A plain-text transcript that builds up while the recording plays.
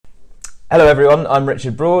Hello everyone, I'm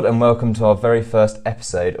Richard Broad and welcome to our very first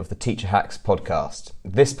episode of the Teacher Hacks podcast.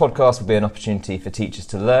 This podcast will be an opportunity for teachers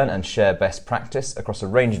to learn and share best practice across a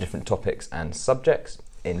range of different topics and subjects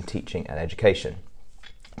in teaching and education.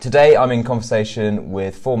 Today I'm in conversation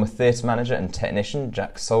with former theatre manager and technician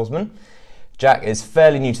Jack Salzman. Jack is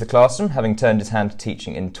fairly new to the classroom, having turned his hand to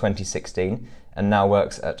teaching in 2016 and now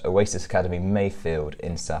works at Oasis Academy Mayfield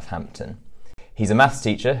in Southampton. He's a maths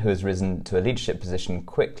teacher who has risen to a leadership position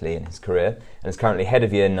quickly in his career and is currently head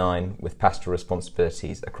of Year 9 with pastoral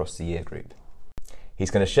responsibilities across the year group. He's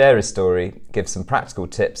going to share his story, give some practical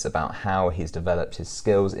tips about how he's developed his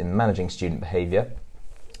skills in managing student behaviour,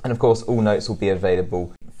 and of course all notes will be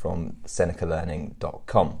available from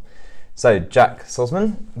senecalearning.com. So Jack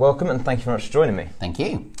Salzman, welcome and thank you very much for joining me. Thank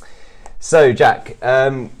you. So Jack,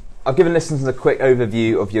 I've given listeners a quick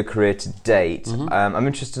overview of your career to date. I'm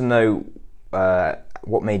interested to know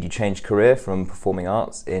what made you change career from performing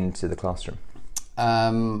arts into the classroom?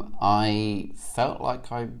 I felt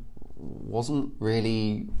like I wasn't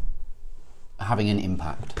really having an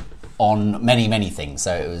impact on many things.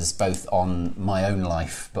 So it was both on my own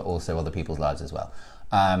life, but also other people's lives as well.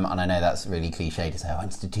 And I know that's really cliche to say, I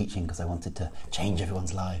went to teaching because I wanted to change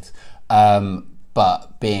everyone's lives.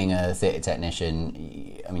 But being a theatre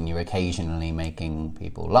technician, I mean, you're occasionally making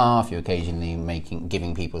people laugh, you're occasionally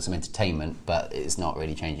giving people some entertainment, but it's not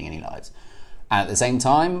really changing any lives. And at the same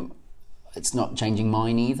time, it's not changing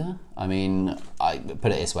mine either. I mean, I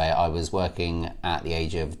put it this way, I was working at the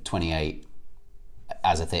age of 28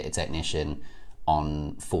 as a theatre technician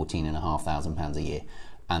on £14,500 a year.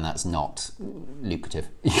 And that's not lucrative.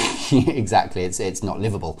 Exactly, it's not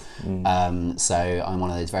livable. So I'm one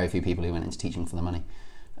of those very few people who went into teaching for the money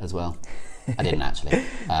as well. I didn't actually.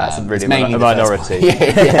 That's really a minority.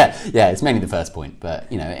 Yeah, it's mainly the first point, but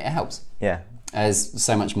you know, it helps. Yeah. There's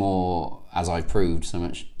so much more, as I've proved, so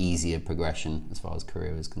much easier progression as far as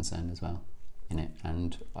career is concerned as well in it,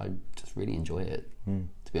 and I just really enjoy it,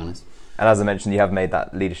 to be honest. And as I mentioned, you have made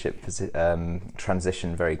that leadership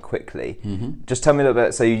transition very quickly. Just tell me a little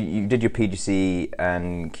bit, so you did your PGC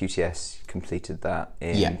and QTS, completed that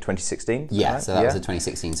in 2016? Yeah, right? so that was a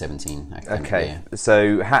 2016-17 academic year.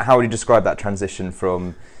 So how would you describe that transition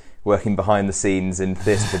from working behind the scenes in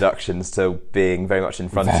theatre productions to being very much in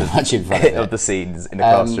front of the scenes in a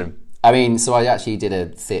classroom? I mean, so I actually did a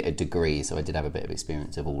theatre degree, so I did have a bit of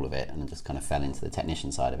experience of all of it, and I just kind of fell into the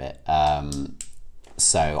technician side of it.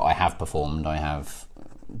 So I have performed, I have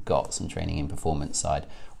got some training in performance side,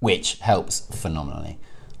 which helps phenomenally.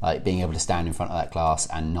 Like being able to stand in front of that class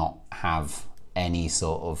and not have any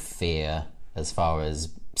sort of fear as far as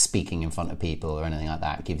speaking in front of people or anything like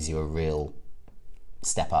that gives you a real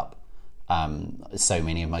step up. So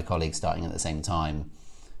many of my colleagues starting at the same time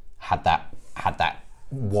had that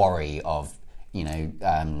worry of, you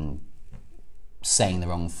know, saying the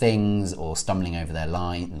wrong things or stumbling over their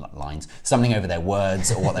stumbling over their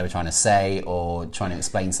words or what they were trying to say, or trying to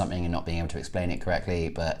explain something and not being able to explain it correctly.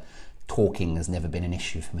 But talking has never been an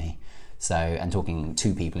issue for me. So, and talking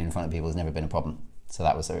to people in front of people has never been a problem. So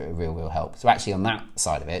that was a real help. So actually on that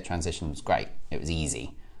side of it, transition was great. It was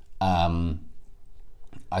easy. I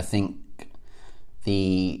think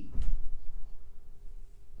the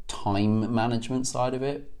time management side of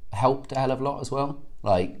it helped a hell of a lot as well.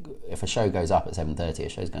 Like if a show goes up at 7:30, a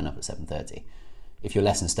show's going up at 7:30. If your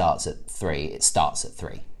lesson starts at 3, it starts at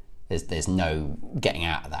 3. There's no getting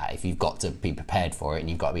out of that. If you've got to be prepared for it and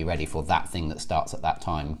you've got to be ready for that thing that starts at that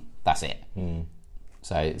time, that's it.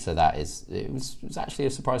 So it was actually a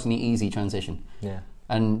surprisingly easy transition. Yeah.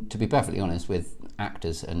 And to be perfectly honest, with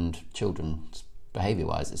actors and children,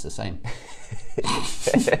 behaviour-wise, it's the same.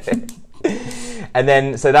 And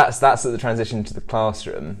then, so that's the transition to the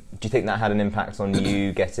classroom. Do you think that had an impact on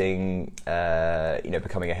you getting,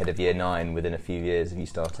 becoming a head of Year 9 within a few years of you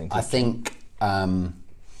starting teaching? I think,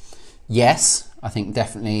 yes, I think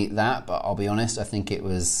definitely that, but I'll be honest, I think it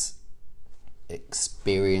was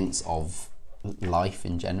experience of life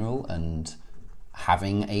in general and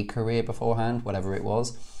having a career beforehand, whatever it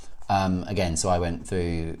was. Again, so I went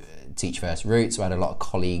through Teach First route, so I had a lot of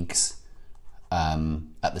colleagues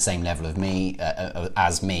at the same level of me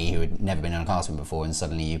as me, who had never been in a classroom before, and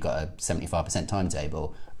suddenly you've got a 75%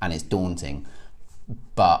 timetable and it's daunting.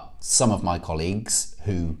 But some of my colleagues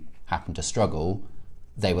who happened to struggle,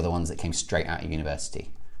 they were the ones that came straight out of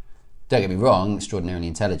university. Don't get me wrong, extraordinarily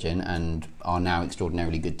intelligent and are now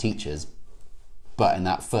extraordinarily good teachers, but in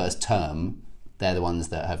that first term they're the ones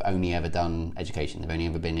that have only ever done education. They've only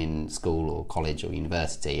ever been in school or college or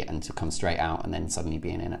university, and to come straight out and then suddenly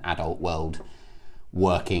be in an adult world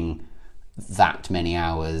working that many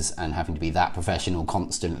hours and having to be that professional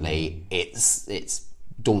constantly, it's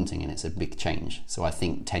daunting and it's a big change. So I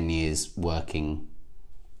think 10 years working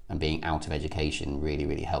and being out of education really,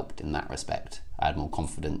 really helped in that respect. I had more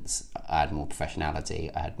confidence, I had more professionality,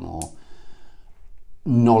 I had more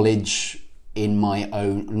knowledge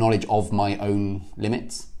of my own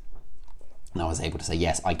limits. And I was able to say,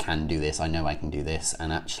 yes, I can do this, I know I can do this,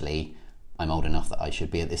 and actually I'm old enough that I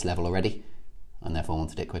should be at this level already, and therefore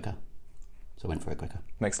wanted it quicker. So I went for it quicker.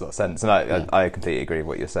 Makes a lot of sense, and I completely agree with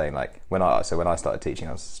what you're saying. Like when I started teaching,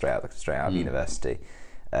 I was straight out of university,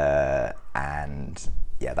 and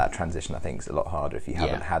yeah, that transition I think is a lot harder if you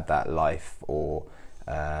haven't had that life, or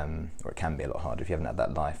it can be a lot harder if you haven't had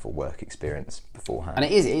that life or work experience beforehand.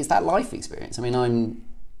 And it's that life experience. I mean,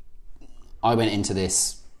 I went into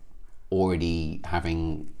this already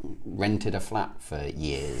having rented a flat for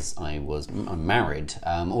years. I'm married.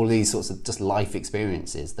 All these sorts of just life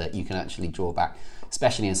experiences that you can actually draw back,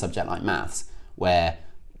 especially in a subject like maths, where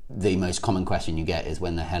the most common question you get is,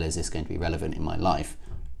 when the hell is this going to be relevant in my life?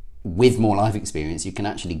 With more life experience, you can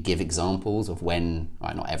actually give examples of when,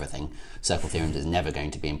 right, not everything, circle theorems is never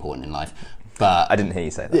going to be important in life, but... I didn't hear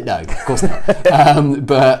you say that. No, of course not.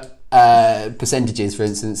 But percentages, for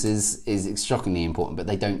instance, is shockingly important, but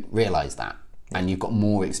they don't realise that. And you've got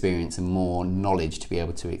more experience and more knowledge to be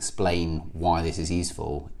able to explain why this is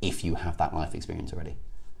useful if you have that life experience already.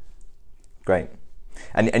 Great.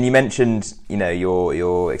 And you mentioned,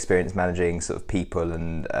 your experience managing sort of people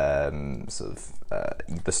and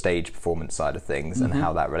the stage performance side of things, and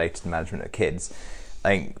how that related to management of kids. I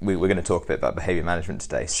think we're going to talk a bit about behaviour management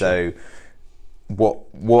today. Sure. So,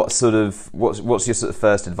 what's your sort of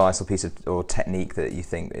first advice or piece of or technique that you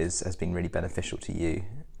think has been really beneficial to you?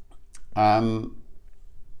 I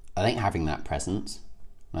think having that presence,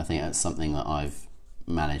 and I think that's something that I've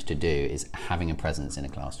managed to do, is having a presence in a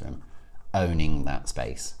classroom, owning that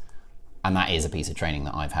space. And that is a piece of training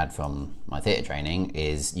that I've had from my theatre training,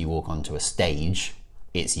 is you walk onto a stage,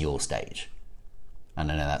 it's your stage.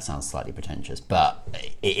 And I know that sounds slightly pretentious, but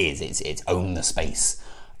it is, it's own the space.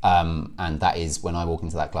 And that is when I walk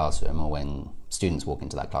into that classroom, or when students walk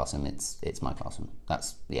into that classroom, it's my classroom.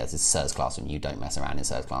 It's Sir's classroom. You don't mess around in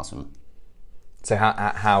Sir's classroom. So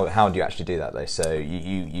how do you actually do that though? So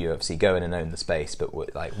you obviously go in and own the space, but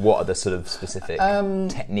what are the sort of specific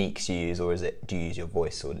techniques you use, or do you use your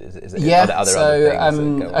voice, or is it other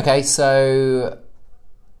things? Okay, so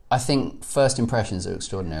I think first impressions are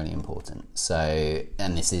extraordinarily important. So,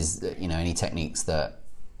 and this is, any techniques that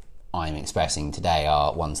I'm expressing today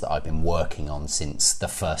are ones that I've been working on since the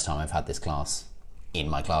first time I've had this class in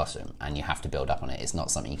my classroom, and you have to build up on it. It's not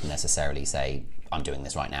something you can necessarily say, I'm doing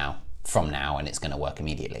this right now, from now, and it's going to work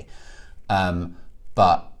immediately.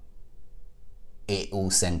 But it all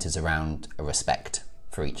centres around a respect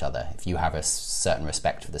for each other. If you have a certain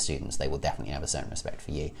respect for the students, they will definitely have a certain respect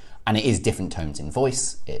for you. And it is different tones in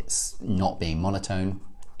voice. It's not being monotone.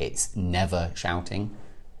 It's never shouting.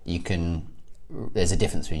 There's a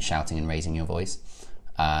difference between shouting and raising your voice,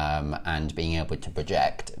 and being able to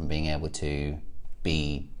project and being able to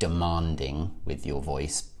be demanding with your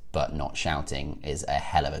voice but not shouting is a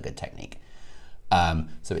hell of a good technique.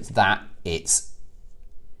 So it's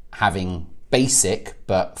having basic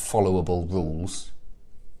but followable rules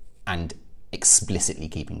and explicitly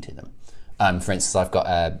keeping to them. For instance, I've got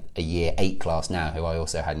a year 8 class now who I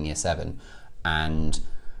also had in year 7, and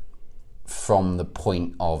from the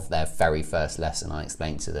point of their very first lesson, I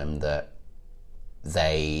explained to them that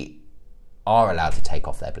they are allowed to take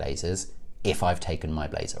off their blazers if I've taken my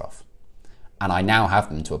blazer off. And I now have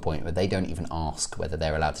them to a point where they don't even ask whether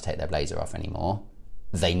they're allowed to take their blazer off anymore.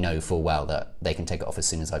 They know full well that they can take it off as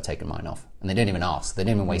soon as I've taken mine off. And they don't even ask. They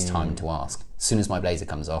don't even waste time to ask. As soon as my blazer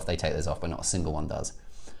comes off, they take theirs off, but not a single one does.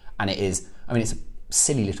 And it's a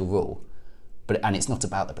silly little rule, and it's not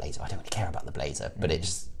about the blazer. I don't really care about the blazer, but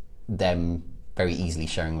it's them very easily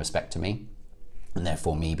showing respect to me, and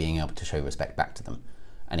therefore me being able to show respect back to them.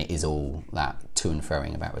 And it is all that to and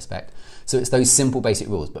froing about respect. So it's those simple basic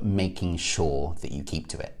rules, but making sure that you keep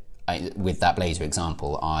to it. With that blazer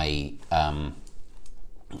example,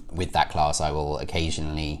 with that class, I will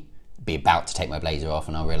occasionally be about to take my blazer off,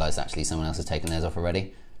 and I'll realise actually someone else has taken theirs off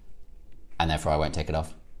already, and therefore I won't take it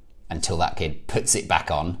off until that kid puts it back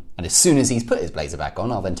on. And as soon as he's put his blazer back on,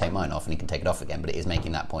 I'll then take mine off and he can take it off again. But it is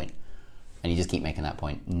making that point. And you just keep making that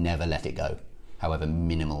point. Never let it go, however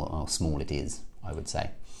minimal or small it is, I would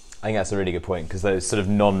say. I think that's a really good point, because those sort of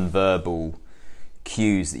non-verbal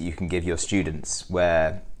cues that you can give your students,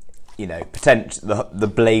 where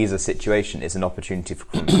the blazer situation is an opportunity for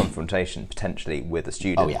confrontation potentially with a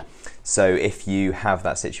student. Oh yeah. So if you have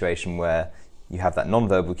that situation where you have that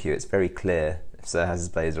non-verbal cue, it's very clear if Sir has his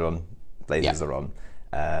blazer on, blazers are on,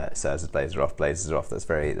 Sirs, blazers are off. Blazers are off. That's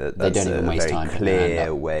very. That's don't even waste very time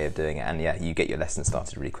clear way of doing it, and yeah, you get your lesson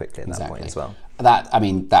started really quickly at that point as well.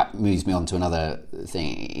 That moves me on to another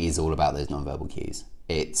thing. Is all about those non-verbal cues.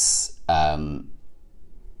 It's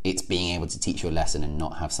being able to teach you a lesson and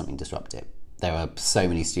not have something disrupt it. There are so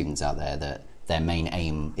many students out there that their main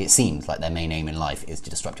aim, it seems like their main aim in life is to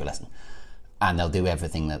disrupt your lesson. And they'll do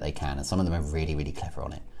everything that they can. And some of them are really, really clever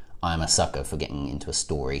on it. I'm a sucker for getting into a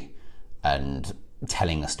story and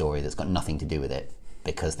telling a story that's got nothing to do with it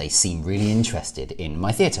because they seem really interested in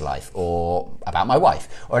my theatre life or about my wife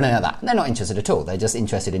or anything like that. And they're not interested at all. They're just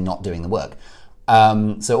interested in not doing the work.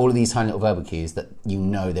 So all of these tiny little verbal cues that you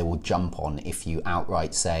know they will jump on if you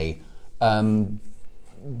outright say,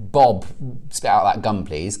 Bob, spit out that gum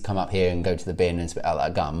please, come up here and go to the bin and spit out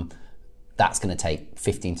that gum. That's going to take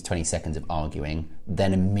 15 to 20 seconds of arguing,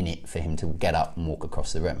 then a minute for him to get up and walk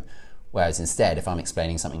across the room. Whereas instead, if I'm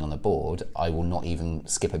explaining something on the board, I will not even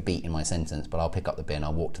skip a beat in my sentence, but I'll pick up the bin,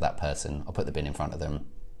 I'll walk to that person, I'll put the bin in front of them,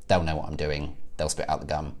 they'll know what I'm doing, they'll spit out the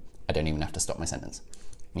gum, I don't even have to stop my sentence.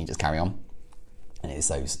 And you just carry on. And it's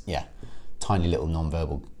those, tiny little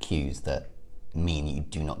non-verbal cues that mean you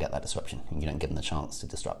do not get that disruption, and you don't give them the chance to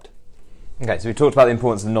disrupt. Okay, so we talked about the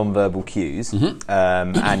importance of non-verbal cues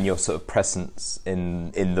and your sort of presence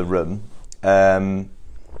in the room.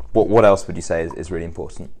 What else would you say is really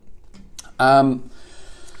important? Along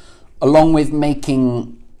with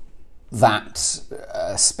making that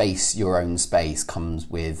space your own space comes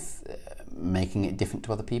with making it different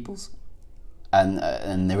to other people's.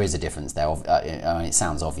 And there is a difference there. I mean, it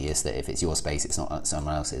sounds obvious that if it's your space, it's not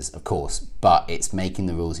someone else's, of course. But it's making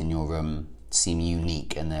the rules in your room seem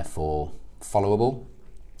unique and therefore followable.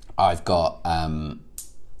 I've got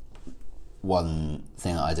one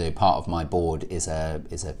thing that I do. Part of my board is a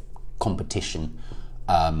competition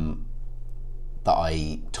that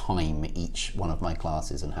I time each one of my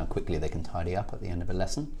classes and how quickly they can tidy up at the end of a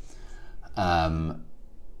lesson,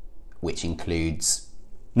 which includes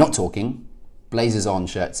not talking, blazers on,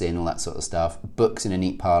 shirts in, all that sort of stuff, books in a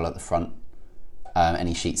neat pile at the front,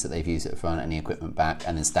 any sheets that they've used at the front, any equipment back,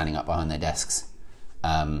 and then standing up behind their desks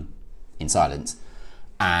in silence.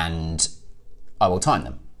 And I will time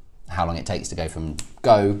them, how long it takes to go from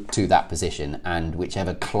go to that position, and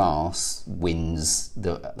whichever class wins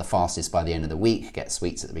the fastest by the end of the week gets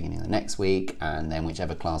sweets at the beginning of the next week, and then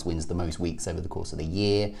whichever class wins the most weeks over the course of the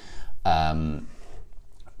year,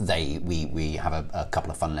 we have a couple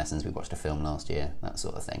of fun lessons. We watched a film last year, that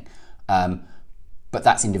sort of thing. But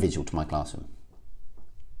that's individual to my classroom.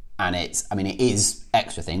 And it is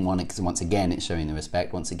extra thing. Once again, it's showing the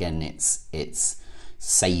respect. Once again, it's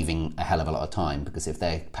saving a hell of a lot of time, because if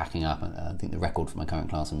they're packing up, I think the record for my current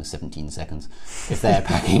classroom is 17 seconds. If they're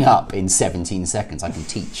packing up in 17 seconds, I can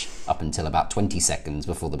teach up until about 20 seconds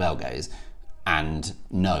before the bell goes and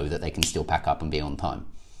know that they can still pack up and be on time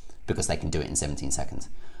because they can do it in 17 seconds.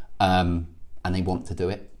 And they want to do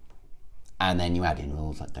it. And then you add in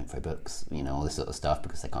rules like don't throw books, all this sort of stuff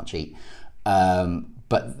because they can't cheat.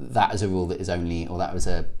 But that is a rule that is only, or that was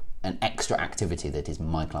an extra activity that is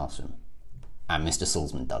my classroom. And Mr.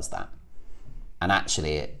 Salzman does that. And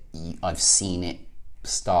actually, I've seen it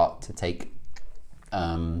start to take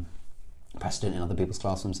precedent in other people's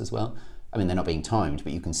classrooms as well. I mean, they're not being timed,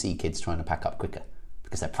 but you can see kids trying to pack up quicker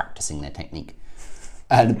because they're practicing their technique.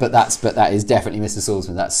 But that is definitely Mr.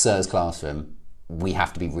 Salzman. That's Sir's classroom. We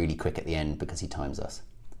have to be really quick at the end because he times us.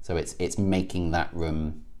 So it's making that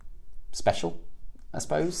room special, I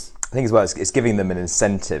suppose. I think as well, it's giving them an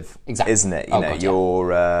incentive, exactly. Isn't it?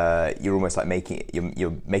 You're almost like making it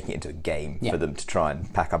into a game for them to try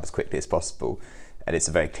and pack up as quickly as possible, and it's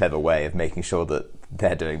a very clever way of making sure that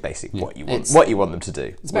they're doing basically what you want them to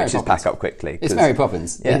do, which is pack up quickly. It's Mary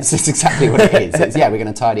Poppins. Yeah. It's exactly what it is. It's, we're going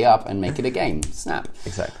to tidy up and make it a game. Snap.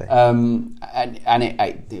 Exactly. And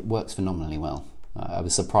it works phenomenally well. I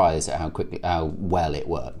was surprised at how well it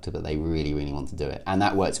worked, but they really, really want to do it. And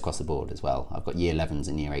that works across the board as well. I've got year 11s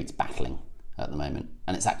and year 8s battling at the moment.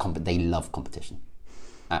 And it's they love competition.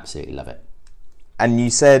 Absolutely love it. And you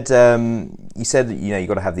said that you've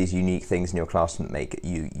got to have these unique things in your classroom that make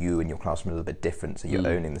you and your classroom a little bit different, so you're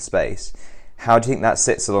owning the space. How do you think that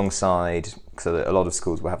sits alongside, so a lot of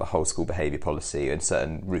schools will have a whole school behaviour policy and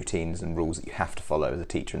certain routines and rules that you have to follow as a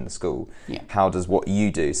teacher in the school. Yeah. How does what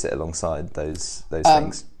you do sit alongside those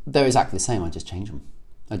things? They're exactly the same. I just change them.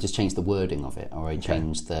 I just change the wording of it, or I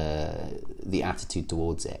change the attitude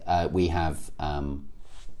towards it. We have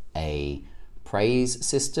a praise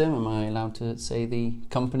system. Am I allowed to say the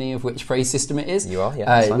company of which praise system it is? You are,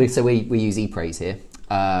 yeah. So we use ePraise here.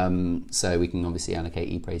 So we can obviously allocate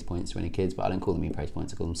ePraise points to any kids, but I don't call them ePraise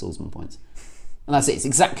points, I call them Salzman points. And that's it. It's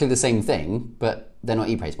exactly the same thing, but they're not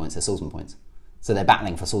E-Praise points, they're Salzman points. So they're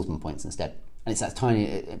battling for Salzman points instead. And it's that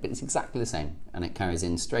tiny, but it's exactly the same. And it carries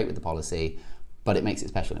in straight with the policy, but it makes it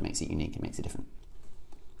special, it makes it unique, it makes it different.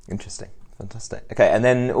 Interesting. Fantastic. Okay, and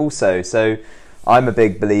then also, so I'm a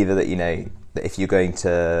big believer that, that if you're going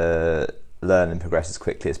to learn and progress as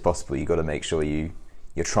quickly as possible, you've got to make sure you're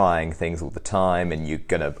trying things all the time, and you're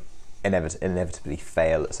going to inevitably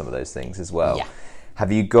fail at some of those things as well. Yeah.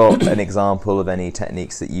 Have you got an example of any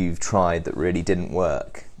techniques that you've tried that really didn't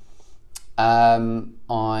work? I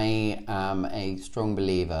am a strong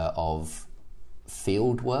believer of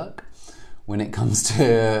field work when it comes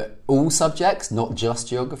to all subjects, not just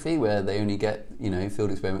geography, where they only get, field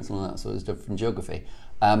experiments and all that sort of stuff from geography.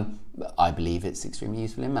 I believe it's extremely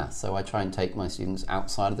useful in maths, so I try and take my students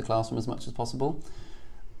outside of the classroom as much as possible.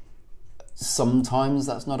 Sometimes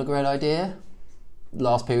that's not a great idea.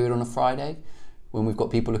 Last period on a Friday, when we've got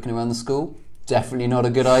people looking around the school, definitely not a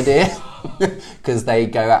good idea because they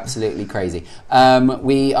go absolutely crazy. I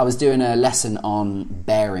was doing a lesson on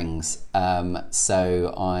bearings, where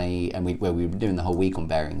we were doing the whole week on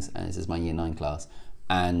bearings, and this is my Year 9 class,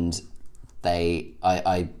 and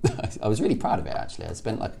I was really proud of it actually. I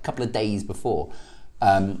spent like a couple of days before.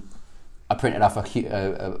 I printed off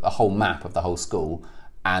a whole map of the whole school,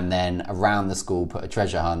 and then around the school put a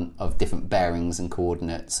treasure hunt of different bearings and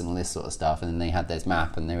coordinates and all this sort of stuff, and then they had this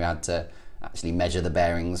map and they had to actually measure the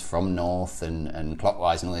bearings from north and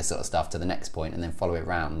clockwise and all this sort of stuff to the next point, and then follow it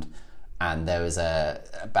round. And there was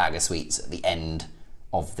a bag of sweets at the end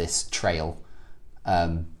of this trail,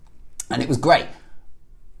 and it was great.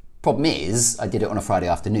 Problem is, I did it on a Friday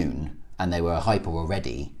afternoon, and they were hyper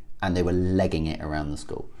already, and they were legging it around the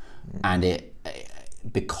school. And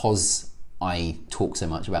because I talk so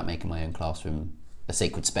much about making my own classroom a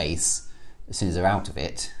sacred space, as soon as they're out of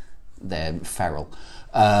it, they're feral.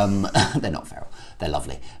 They're not feral, they're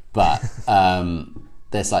lovely, but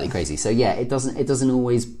they're slightly crazy. So yeah, it doesn't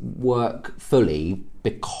always work fully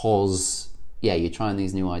because you're trying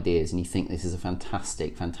these new ideas and you think this is a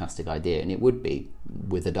fantastic idea, and it would be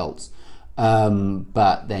with adults,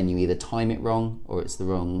 but then you either time it wrong, or it's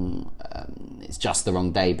just the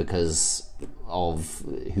wrong day because of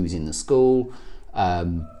who's in the school,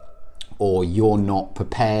 or you're not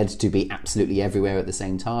prepared to be absolutely everywhere at the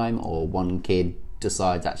same time, or one kid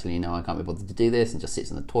decides actually no, I can't be bothered to do this, and just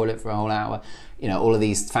sits in the toilet for a whole hour. All of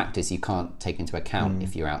these factors you can't take into account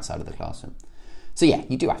if you're outside of the classroom. So yeah,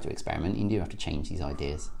 you do have to experiment, you do have to change these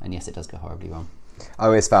ideas, and yes, it does go horribly wrong. I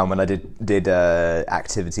always found when I did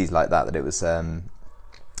activities like that it was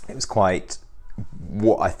quite,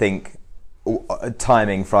 what I think,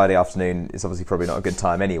 timing Friday afternoon is obviously probably not a good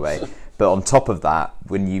time anyway, but on top of that,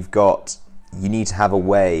 when you need to have a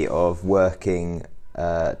way of working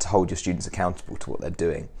to hold your students accountable to what they're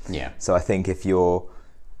doing. Yeah. So I think if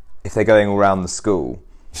they're going all around the school,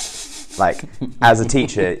 like as a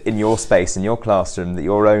teacher in your space, in your classroom that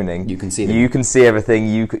you're owning, you can see everything,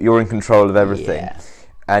 you're in control of everything. Yeah.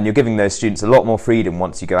 And you're giving those students a lot more freedom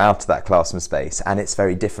once you go out to that classroom space, and it's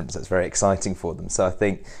very different, so it's very exciting for them. So I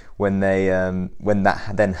think when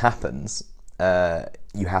that then happens,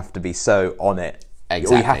 you have to be so on it.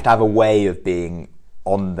 Exactly. Or you have to have a way of being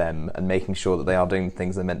on them and making sure that they are doing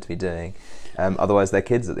things they're meant to be doing. Otherwise, they're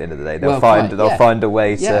kids at the end of the day. They'll find a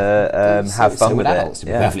way to have fun with adults, it. To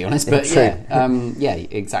be perfectly honest, but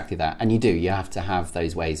exactly that. And you have to have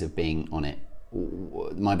those ways of being on it.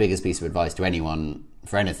 My biggest piece of advice to anyone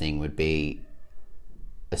for anything would be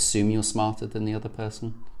assume you're smarter than the other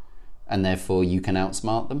person, and therefore you can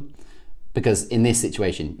outsmart them. Because in this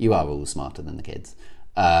situation, you are all smarter than the kids.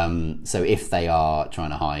 So if they are trying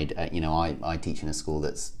to hide, I teach in a school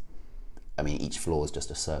each floor is just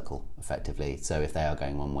a circle, effectively. So if they are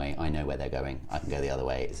going one way, I know where they're going. I can go the other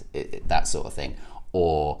way. That sort of thing.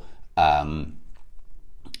 Or one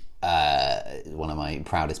of my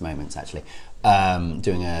proudest moments, actually,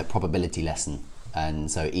 doing a probability lesson.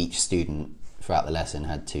 And so each student throughout the lesson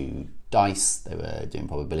had 2 dice. They were doing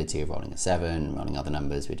probability of rolling a 7, rolling other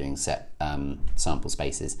numbers. We're doing set sample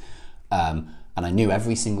spaces. And I knew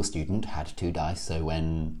every single student had 2 dice, so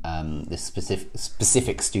when this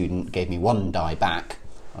specific student gave me 1 die back,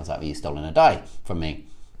 I was like, well, you've stolen a die from me.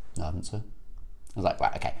 No, I haven't, sir. I was like,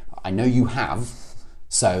 right, okay, I know you have,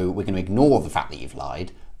 so we're going to ignore the fact that you've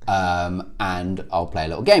lied, and I'll play a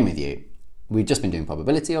little game with you. We've just been doing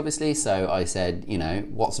probability, obviously, so I said,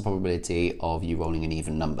 what's the probability of you rolling an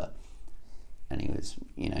even number? And he was,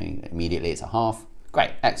 immediately it's a half.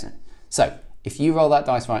 Great, excellent. So if you roll that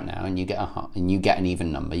dice right now and you get an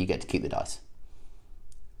even number, you get to keep the dice.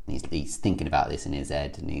 And he's thinking about this in his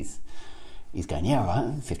head, and he's he's going, yeah, all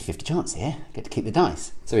right, 50-50 chance here, get to keep the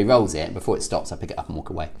dice. So he rolls it, and before it stops, I pick it up and walk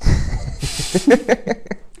away.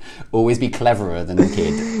 Always be cleverer than the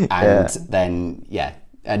kid. And then, yeah.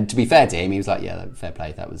 And to be fair to him, he was like, yeah, fair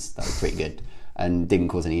play, that was pretty good. And didn't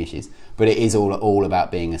cause any issues. But it is all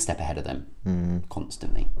about being a step ahead of them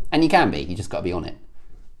constantly. And you can be, you just got to be on it.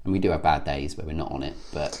 And we do have bad days where we're not on it,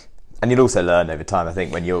 but... And you'll also learn over time, I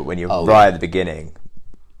think, when you're right at the beginning,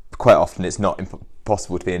 quite often it's not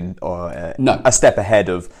possible to be a step ahead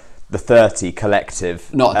of the 30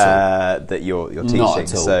 collective not at all. That you're teaching. Not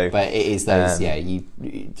at all, so, but it is those, you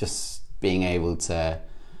just being able to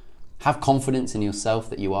have confidence in yourself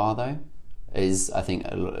that you are, though, is, I think,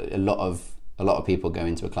 a lot of people go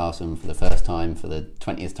into a classroom for the first time, for the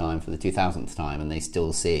 20th time, for the 2000th time, and they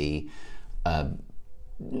still see a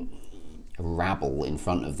rabble in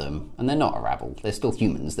front of them, and they're not a rabble, they're still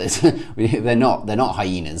humans. They're not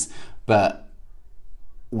hyenas, but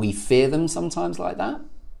we fear them sometimes like that.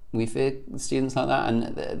 We fear students like that,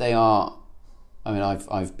 and they are, I mean,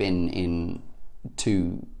 I've been in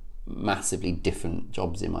 2 massively different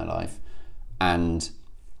jobs in my life, and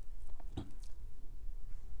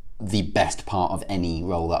the best part of any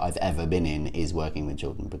role that I've ever been in is working with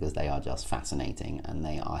children, because they are just fascinating and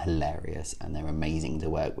they are hilarious and they're amazing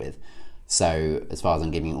to work with. So as far as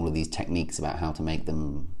I'm giving all of these techniques about how to make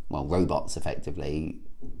them, well, robots effectively,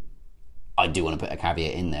 I do want to put a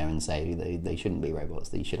caveat in there and say they shouldn't be robots.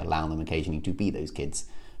 That you should allow them occasionally to be those kids,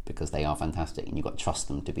 because they are fantastic, and you've got to trust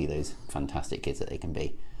them to be those fantastic kids that they can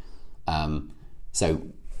be. So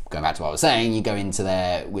going back to what I was saying, you go into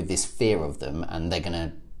there with this fear of them, and they're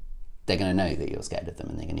gonna know that you're scared of them,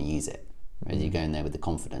 and they're gonna use it. Whereas you go in there with the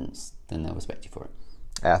confidence, then they'll respect you for it.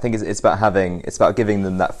 I think it's about giving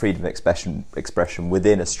them that freedom of expression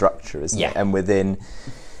within a structure, isn't it? And within,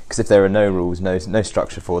 because if there are no rules, no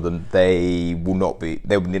structure for them, they will not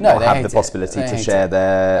have the possibility to share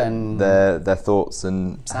their thoughts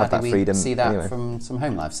and have that freedom. We see that from some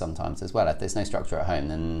home life sometimes as well. If there's no structure at home,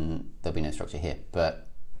 then there'll be no structure here.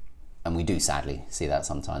 And we do sadly see that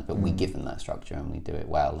sometimes, but we give them that structure and we do it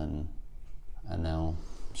well, and they'll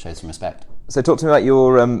show some respect. So talk to me about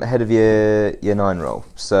your head of year 9 role.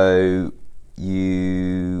 So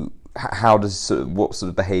what sort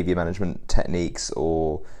of behaviour management techniques,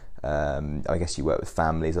 or I guess you work with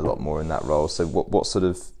families a lot more in that role. So what sort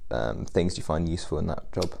of things do you find useful in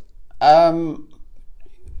that job?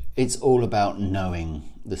 It's all about knowing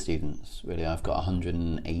the students, really. I've got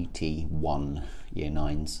 181 year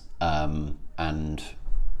 9s, and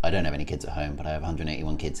I don't have any kids at home, but I have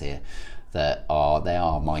 181 kids here that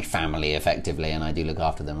are my family effectively, and I do look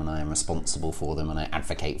after them, and I am responsible for them, and I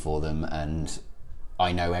advocate for them, and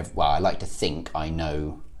I know I like to think I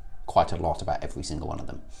know quite a lot about every single one of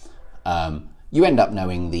them. You end up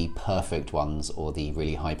knowing the perfect ones or the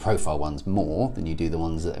really high profile ones more than you do the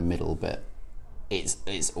ones that are middle, but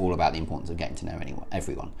it's all about the importance of getting to know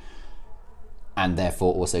everyone, and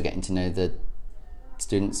therefore also getting to know the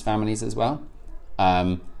students' families as well,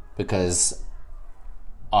 because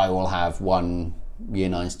I will have one year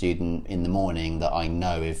 9 student in the morning that I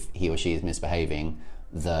know, if he or she is misbehaving,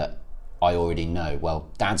 that I already know, well,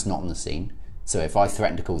 dad's not on the scene, so if I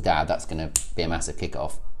threaten to call dad, that's going to be a massive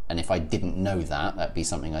kick-off. And if I didn't know that, that'd be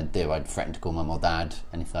something I'd do. I'd threaten to call mum or dad,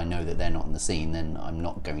 and if I know that they're not on the scene, then I'm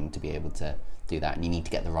not going to be able to do that, and you need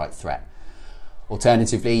to get the right threat.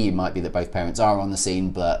 Alternatively, you might be that both parents are on the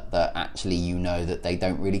scene, but that actually you know that they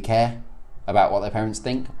don't really care about what their parents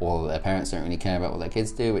think, or their parents don't really care about what their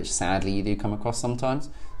kids do, which sadly you do come across sometimes.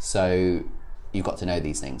 So you've got to know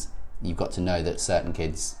these things. You've got to know that certain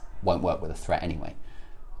kids won't work with a threat anyway,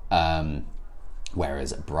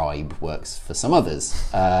 whereas a bribe works for some others,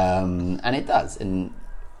 and it does. And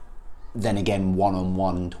then again,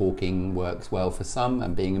 one-on-one talking works well for some,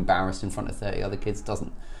 and being embarrassed in front of 30 other kids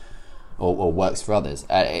doesn't, or works for others.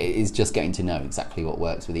 It's just getting to know exactly what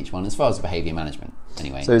works with each one as far as behaviour management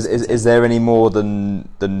anyway. So is there any more than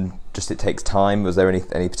just it takes time? Was there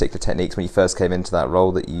any particular techniques when you first came into that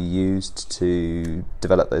role that you used to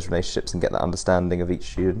develop those relationships and get that understanding of each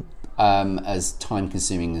student? As time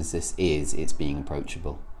consuming as this is, it's being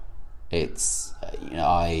approachable. It's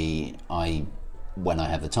I when I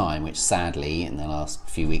have the time, which sadly in the last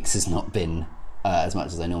few weeks has not been as much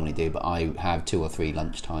as I normally do, but I have 2 or 3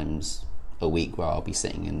 lunch times a week where I'll be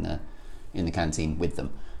sitting in the canteen with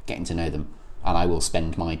them, getting to know them, and I will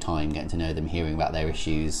spend my time getting to know them, hearing about their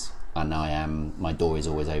issues. And my door is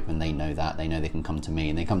always open. They know that. They know they can come to me,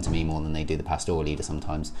 and they come to me more than they do the pastoral leader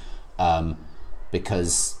sometimes,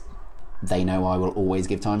 because they know I will always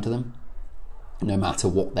give time to them, no matter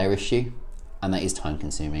what their issue, and that is time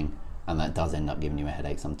consuming. And that does end up giving you a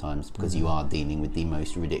headache sometimes, because you are dealing with the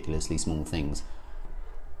most ridiculously small things.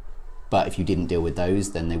 But if you didn't deal with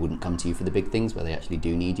those, then they wouldn't come to you for the big things where they actually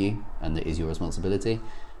do need you and that is your responsibility.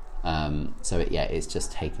 It's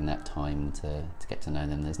just taking that time to get to know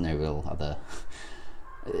them. There's no real other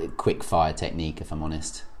quick fire technique, if I'm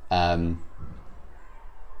honest. It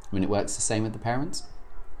works the same with the parents.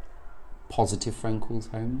 Positive phone calls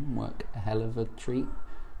home work a hell of a treat.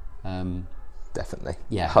 Definitely.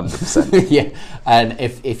 Yeah. 100%. Yeah. And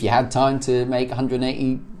if you had time to make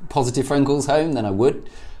 180 positive phone calls home, then I would.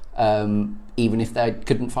 Even if they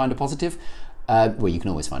couldn't find a positive. You can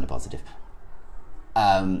always find a positive.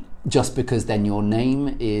 Just because then your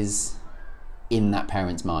name is in that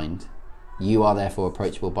parent's mind. You are therefore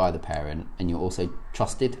approachable by the parent, and you're also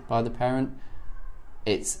trusted by the parent.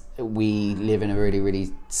 We live in a really,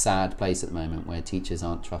 really sad place at the moment where teachers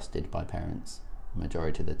aren't trusted by parents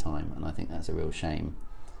majority of the time, and I think that's a real shame.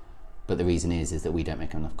 But the reason is that we don't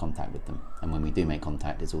make enough contact with them, and when we do make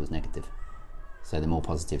contact, it's always negative. So the more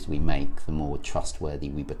positives we make, the more trustworthy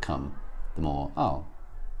we become. The more,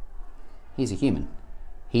 he's a human.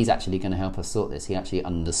 He's actually going to help us sort this. He actually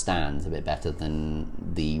understands a bit better than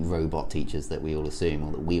the robot teachers that we all assume,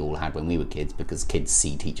 or that we all had when we were kids, because kids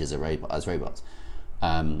see teachers as robots.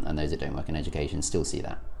 And those that don't work in education still see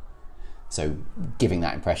that. So giving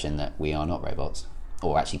that impression that we are not robots,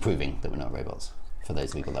 or actually proving that we're not robots, for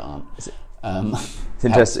those people that aren't. It's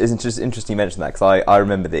interesting you mention that, because I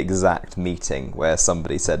remember the exact meeting where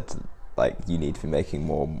somebody said, like, you need to be making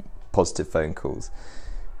more positive phone calls.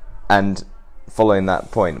 And following that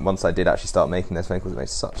point, once I did actually start making those phone calls, it made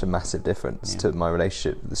such a massive difference to my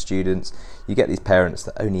relationship with the students. You get these parents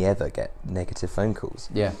that only ever get negative phone calls.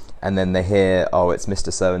 Yeah. And then they hear, it's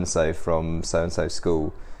Mr. So-and-so from so-and-so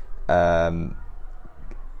school.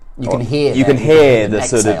 You can hear the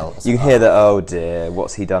sort of, you can hear that, oh dear,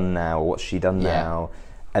 what's he done now, or what's she done now,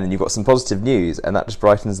 and then you've got some positive news, and that just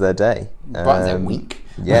brightens their day, brightens their week.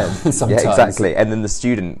 Yeah, yeah, exactly. And then the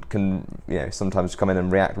student can, sometimes come in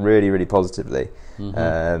and react really, really positively,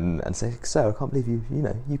 and say, "So I can't believe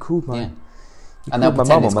you called my, you and they'll called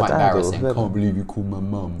my pretend mum it's or my quite dad, embarrassing. or Can't believe you called my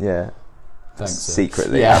mum. Yeah, thanks.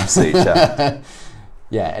 Secretly, absolute chat.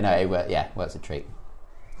 It works a treat.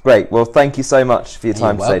 Great. Well, thank you so much for your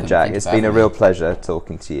time today, welcome. Jack. It's been a real pleasure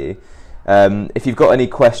talking to you. If you've got any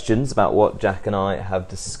questions about what Jack and I have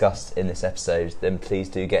discussed in this episode, then please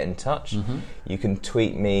do get in touch. You can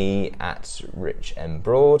tweet me at Rich M.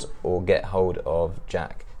 Broad, or get hold of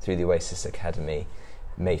Jack through the Oasis Academy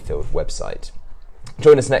Mayfield website.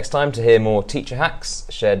 Join us next time to hear more teacher hacks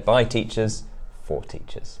shared by teachers for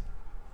teachers.